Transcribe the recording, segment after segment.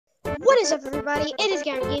What is up, everybody? It is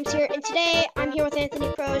Gavin Games here, and today I'm here with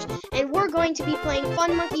Anthony Pros, and we're going to be playing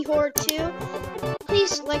Fun Monkey Horde 2.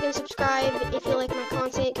 Please like and subscribe if you like my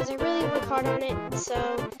content, because I really work hard on it. So,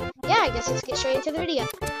 yeah, I guess let's get straight into the video.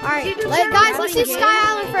 Alright, guys, let's do Sky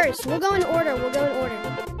Island first. We'll go in order.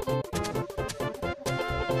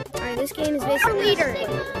 Alright, this game is basically leader.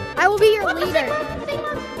 I will be your leader.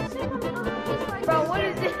 Bro, what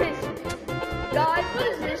is this? Guys, what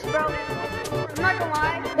is this, bro? I'm not gonna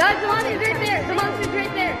lie. Guys, the monster's right there. The monster's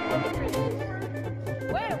right there.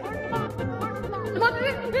 Where? Where's the monster? The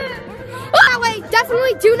monster's right there. That way.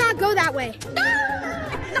 Definitely do not go that way.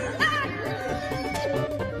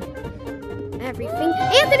 Everything.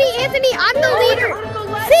 Anthony, I'm the leader.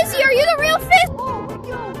 Fizzy, are you the real Fizz?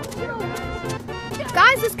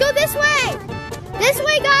 Guys, let's go this way. This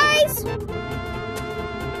way, guys.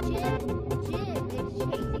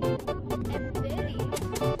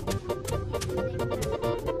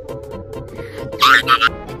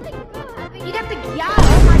 You got the gyal.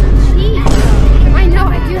 Oh my jeez. I know, I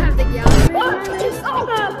do have the gyal. What the? Hold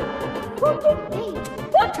on,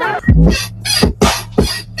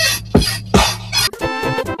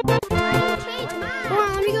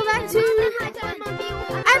 let me go back to...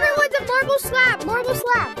 Everyone's a marble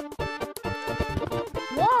slap.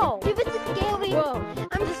 Whoa. Give it to Scaly. Whoa.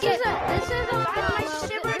 I'm scared. This is my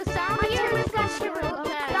shiver. My shiver's got shiver.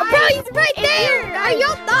 Bro, he's right there.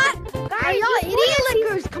 Are y'all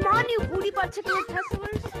idiots? Come on, you booty butt tickler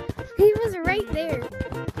testlers. He was right there.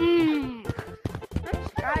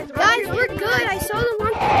 Guys, we're good. I saw the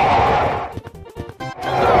one.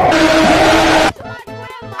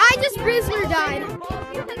 I just Rizzler died. I'm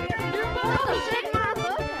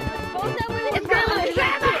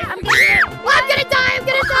gonna die.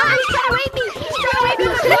 He's trying to rape me.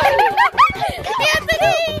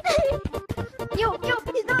 Anthony! Yo,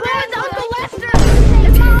 he's not there. Uncle Lester.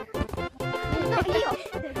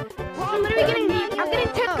 I'm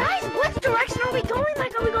getting tipped. Guys, what direction are we going?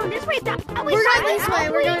 Like, are we going this way?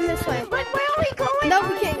 We're going this way. Like, where are we going? No,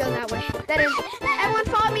 we can't go that way. Everyone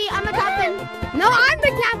follow me. I'm the captain. No, I'm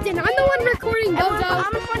the captain. I'm the one recording, Bozo.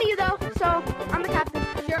 I'm in front of you, though, so I'm the captain.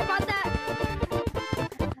 Sure about that?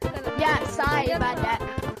 Yeah, sorry about that.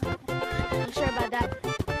 I'm sure about that.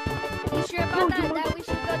 You sure about that? That we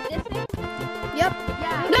should go this way? Yep.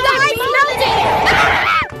 Yeah. No, I smelled it!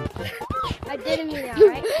 I didn't mean that,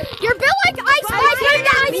 right? You're built like Ice Spice.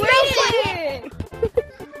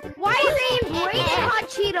 Why is he braided hot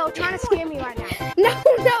Cheeto trying to scare me right now? No,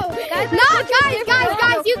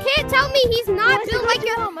 guys, you can't tell me he's not built like a...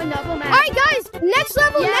 Alright, guys, next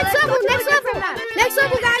level, guys.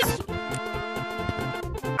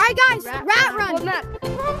 Alright, guys, Rat Run.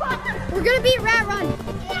 We're gonna be Rat Run.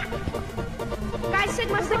 Guys,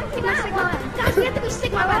 Sigma. Guys, we have to be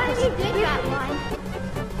Sigma. Why did you do that line?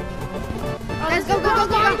 Let's go.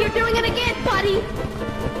 You're doing it again, buddy.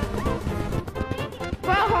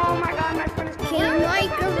 Oh my god, my friend is Came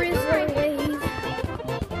like a Rizzler wave.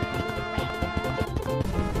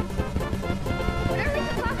 What are we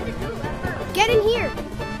supposed to do ever? Get in here.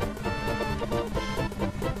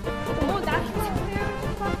 Oh, that's what we're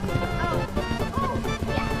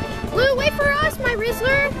yeah. Blue, wait for us, my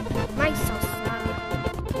Rizzler. My sauce.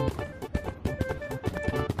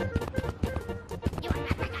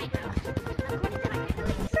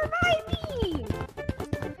 Survive me!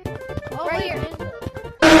 Right here.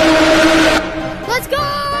 Let's go!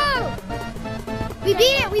 We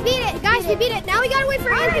beat it. Guys, we beat it. Now we gotta wait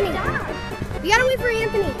for Anthony. We gotta wait for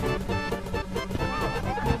Anthony.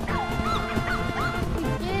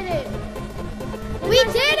 We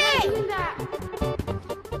did it!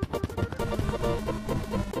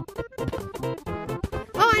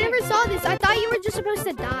 Oh, I never saw this. I thought you were just supposed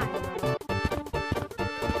to die.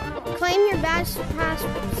 Claim your badge pass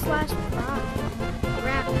 /rat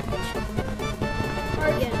match.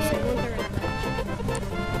 Yes, I want the rat badge.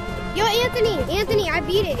 Yo, Anthony, I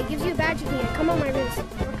beat it. It gives you a badge again. Come on, my wrist.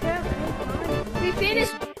 Okay. We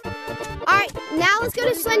finished. Alright, now let's go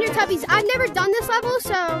to Slender Tubbies. I've never done this level,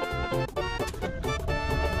 so...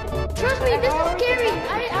 Trust me, this is scary.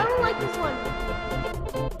 I don't like this one.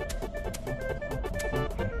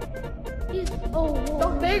 The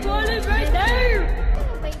big one is right there.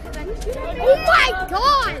 Oh my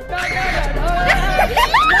god!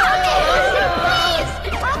 Please!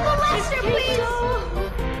 Uncle Lester, please!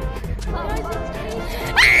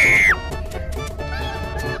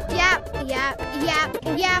 Yap.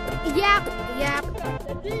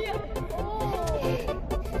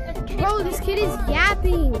 Bro, this kid is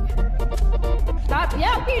yapping. Stop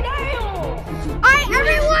yapping now! Alright,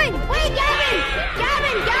 everyone! Wait, Gavin,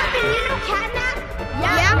 you know Catnap?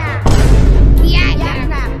 Yeah. Yeah.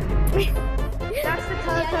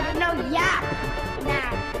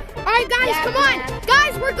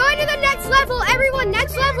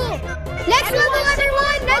 Next level,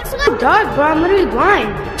 everyone. Next level. Dark, bro. I'm literally blind.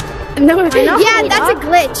 No, yeah, that's a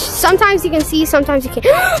glitch. Sometimes you can see, sometimes you can't.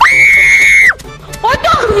 What the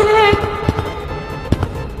heck?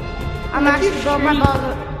 I'm actually throwing my balls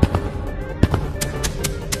up.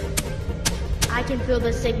 I can feel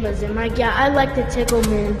the sigmas in my gut. I like to tickle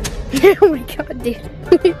men. Oh my god, dude.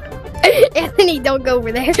 Anthony, don't go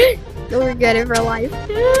over there. You'll regret it for life.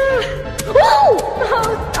 Oh,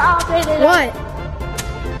 stop it. What?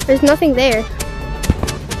 There's nothing there.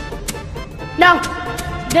 No,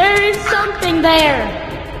 there is something there.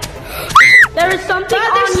 There is something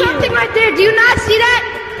on There's you. something right there. Do you not see that?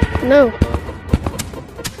 No.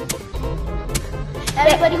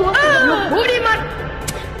 Everybody who wants to Booty man.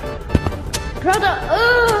 brother,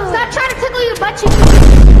 Stop trying to tickle your butt cheek.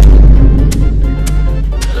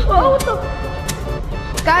 oh, what the?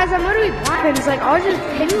 Guys, I'm literally black. It's like, I was just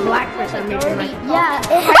picking black for some reason. Like, yeah.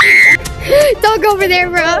 Don't go over there,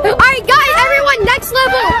 bro. Alright, guys, everyone, next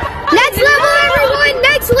level. Next level, everyone.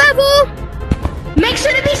 Next level. Make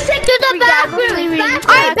sure to be sick to the bathroom.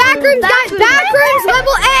 Alright, backrooms, guys. Backrooms,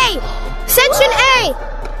 level A. Section A.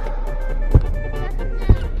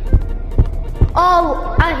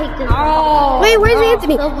 Oh, I hate this. Oh. Wait, where's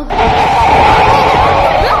Anthony?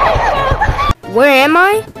 Where am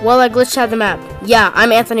I? Well, I glitched out the map. Yeah,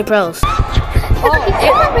 I'm Anthony Pros.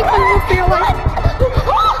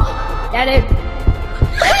 That is.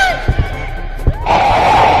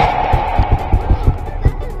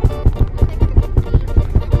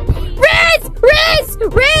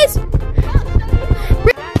 Riz!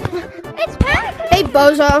 It's back! Hey,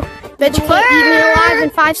 bozo. Bet you can't eat me alive in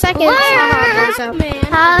 5 seconds. Haha,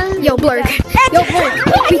 bozo. Yo, Blurk. Yo, Blurk.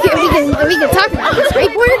 We can talk about this, right,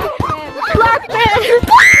 Blurk? Black man.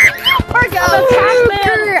 Blurk,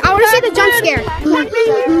 I want to see the jump scare.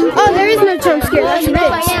 Oh, there is no jump scare. That's Riz.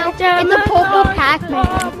 In the purple Pac-Man.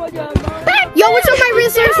 Yo, what's up, my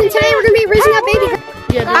Rizzers? And today we're going to be rizzing up baby.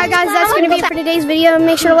 Alright, guys, that's going to be it for today's video.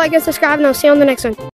 Make sure to like and subscribe, and I'll see you on the next one.